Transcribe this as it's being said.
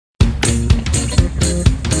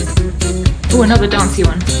Oh, another dancey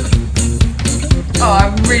one. Oh,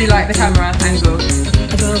 I really like the camera angle.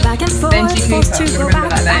 I go back and forth, forced to go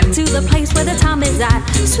back to the place where the time is at.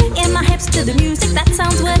 Swinging my hips to the music that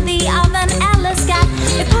sounds worthy of an Ellis cat.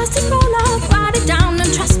 If past is roll up, write it down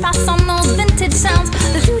and trespass on those vintage sounds.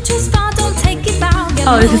 The future's far, don't take it back.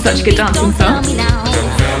 Oh, this is such a good dancing song. Don't fail me now.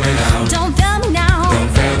 Don't fail me now.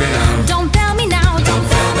 Don't fail me now. Don't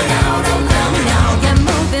fail me now. Don't fail me now. Get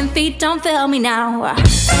moving feet, don't fail me now.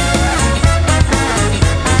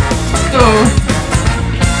 Oh.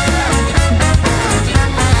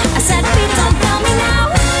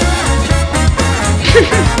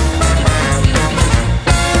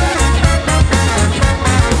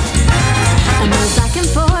 I move back and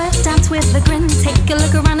forth, dance with a grin. Take a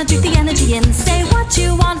look around and drink the energy in. Say what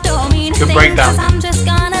you want, don't mean good breakdown.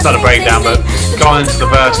 It's not a breakdown, but going into the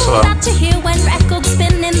verse as well.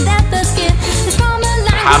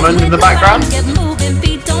 Hammond in the background.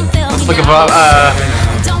 Looks like a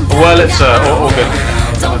Wurlitzer organ.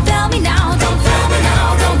 Don't fail me now, don't fail me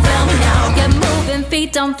now, don't fail me now. Get moving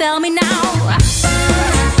feet, don't fail me now.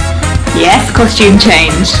 Yes, costume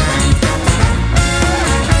change.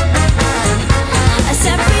 I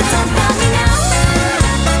said feet, don't fail me now.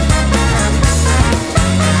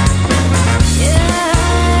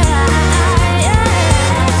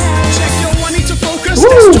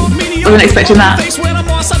 Ooh, I wasn't expecting that.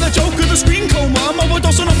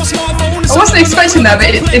 I wasn't expecting that, but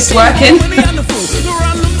it's working.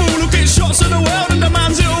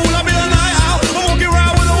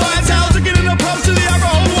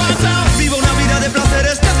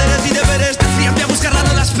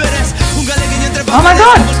 Oh my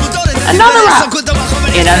god! Another rap!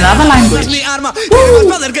 In another language.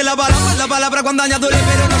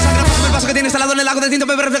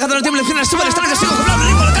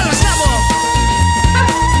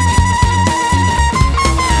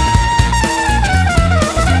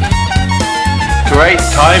 Great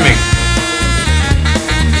timing.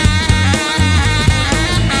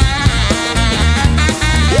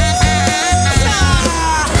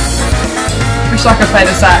 Wish I could play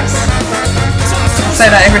the sax. I say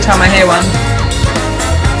that every time I hear one.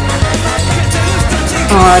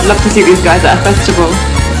 Oh, I'd love to see these guys at a festival.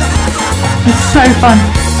 It's so fun.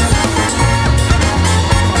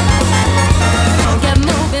 Get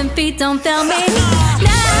moving feet, don't fail me.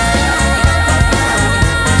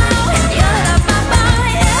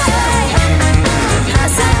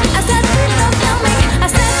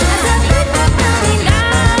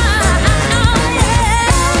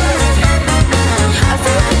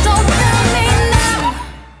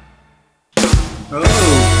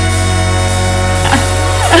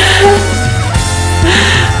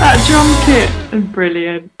 That drum kit is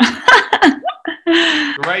brilliant.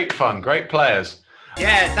 Great fun, great players.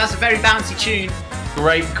 Yeah, that's a very bouncy tune.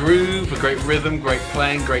 Great groove, a great rhythm, great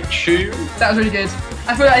playing, great tune. That was really good.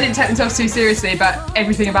 I feel like I didn't take themselves too seriously, but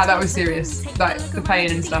everything about that was serious. Like the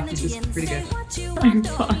playing and stuff was just really good. So fun.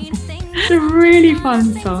 It's a really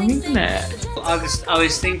fun song, isn't it? I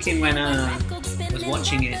was thinking when I was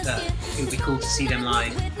watching it that it would be cool to see them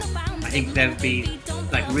live. I think they would be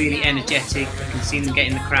like really energetic. I can see them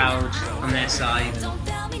getting the crowd on their side.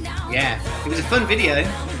 And yeah, it was a fun video.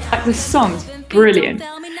 Like the song's brilliant.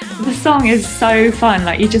 The song is so fun.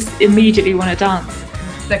 Like you just immediately want to dance.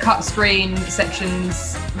 The cut screen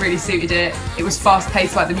sections really suited it. It was fast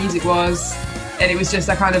paced like the music was, and it was just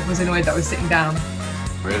I kind of was annoyed that I was sitting down.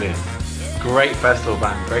 Brilliant. Great festival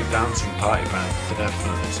band, great dancing party band,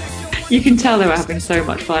 definitely. You can tell they were having so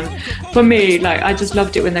much fun. For me, like I just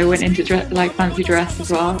loved it when they went into like fancy dress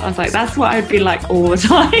as well. I was like, that's what I'd be like all the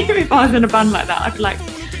time if I was in a band like that. I'd be like,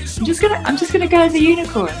 I'm just gonna go as a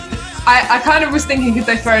unicorn. I kind of was thinking, could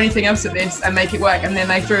they throw anything else at this and make it work? And then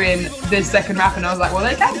they threw in the second rap, and I was like, well,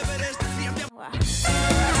 they can.